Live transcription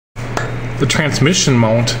the transmission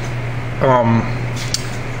mount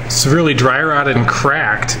severely dry rotted and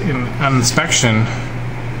cracked. On inspection,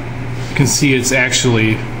 you can see it's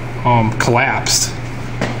actually collapsed.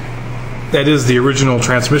 That is the original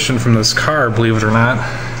transmission from this car, believe it or not.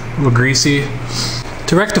 A little greasy.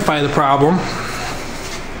 To rectify the problem,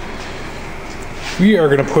 we are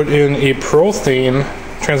going to put in a urethane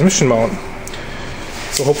transmission mount.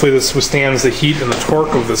 So hopefully this withstands the heat and the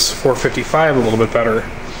torque of this 455 a little bit better.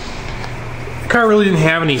 The car really didn't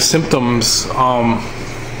have any symptoms of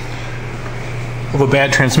a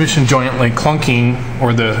bad transmission joint, like clunking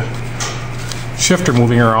or the shifter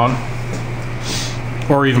moving around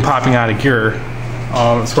or even popping out of gear.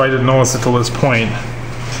 So I didn't notice it till this point.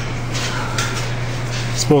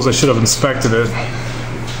 I suppose I should have inspected it.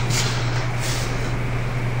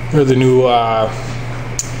 There are the new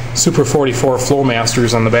Super 44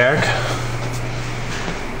 Flowmasters on the back.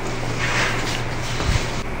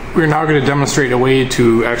 We're now going to demonstrate a way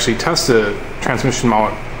to actually test the transmission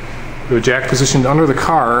mount. We have a jack positioned under the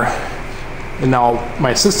car, and now my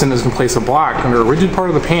assistant is going to place a block under a rigid part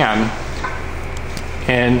of the pan,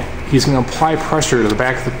 and he's going to apply pressure to the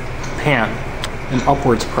back of the pan, and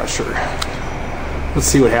upwards pressure. Let's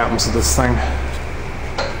see what happens with this thing.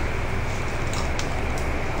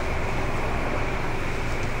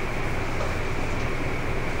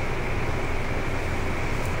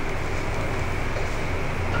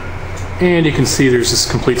 And you can see there's this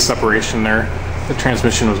complete separation there. The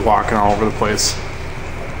transmission was walking all over the place.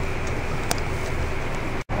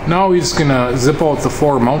 Now we're just gonna zip out the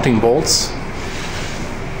 4 mounting bolts.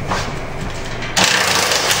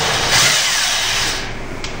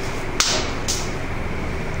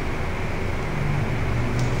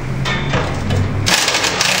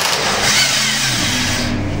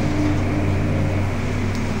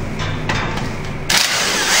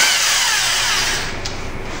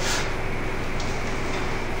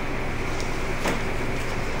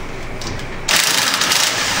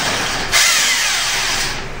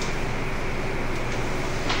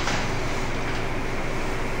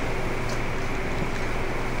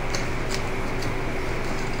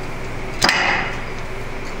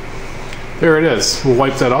 There it is. We'll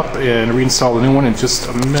wipe that up and reinstall the new one in just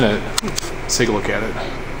a minute. Let's take a look at it.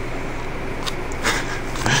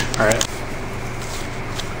 Alright.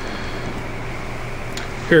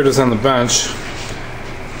 Here it is on the bench.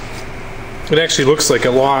 It actually looks like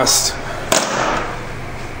it lost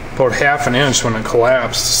about ½ an inch when it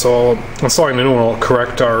collapsed. So installing the new one will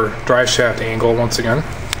correct our drive shaft angle once again.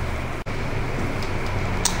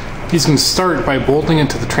 He's going to start by bolting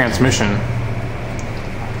into the transmission.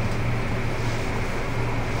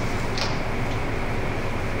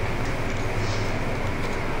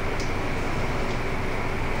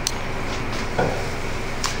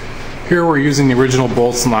 Here we're using the original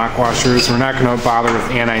bolts and lock washers. We're not going to bother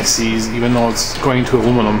with anti-seize, even though it's going to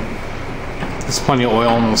aluminum. There's plenty of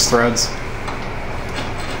oil in those threads.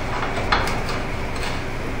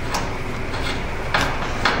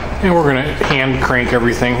 And we're going to hand crank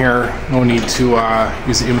everything here. No need to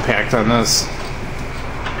use impact on this.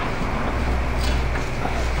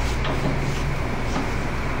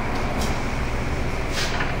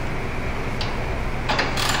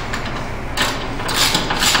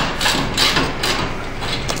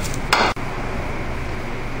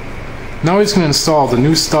 Now he's going to install the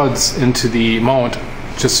new studs into the mount,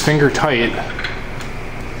 just finger tight.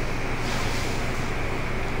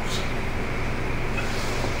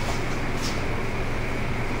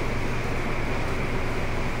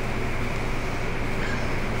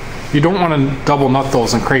 You don't want to double nut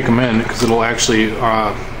those and crank them in because it'll actually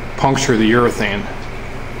puncture the urethane.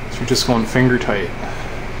 So you're just going finger tight.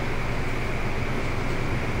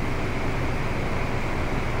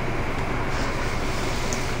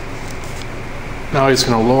 Now he's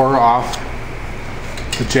going to lower off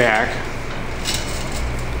the jack.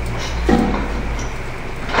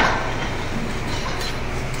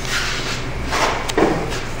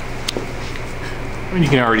 And you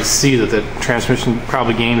can already see that the transmission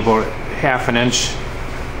probably gained about ½ an inch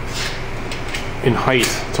in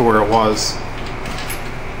height to where it was.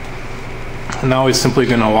 And now he's simply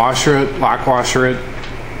going to washer it, lock washer it,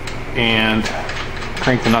 and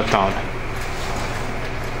crank the nut down.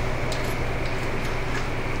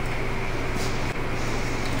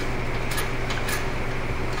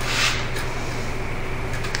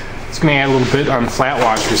 Going to add a little bit on flat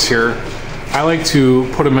washers here. I like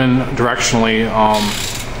to put them in directionally.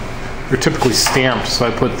 They're typically stamped, so I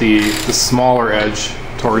put the smaller edge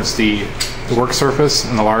towards the work surface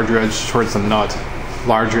and the larger edge towards the nut. The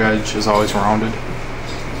larger edge is always rounded.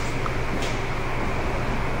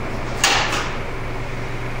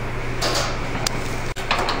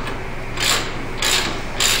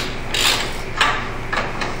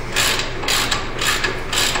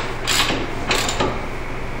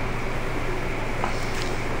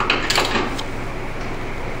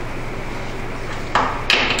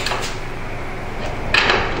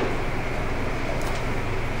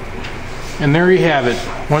 And there you have it,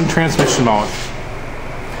 one transmission mount.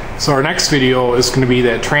 So our next video is going to be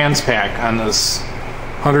that trans pack on this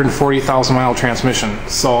 140,000 mile transmission.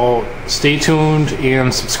 So stay tuned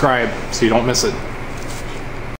and subscribe so you don't miss it.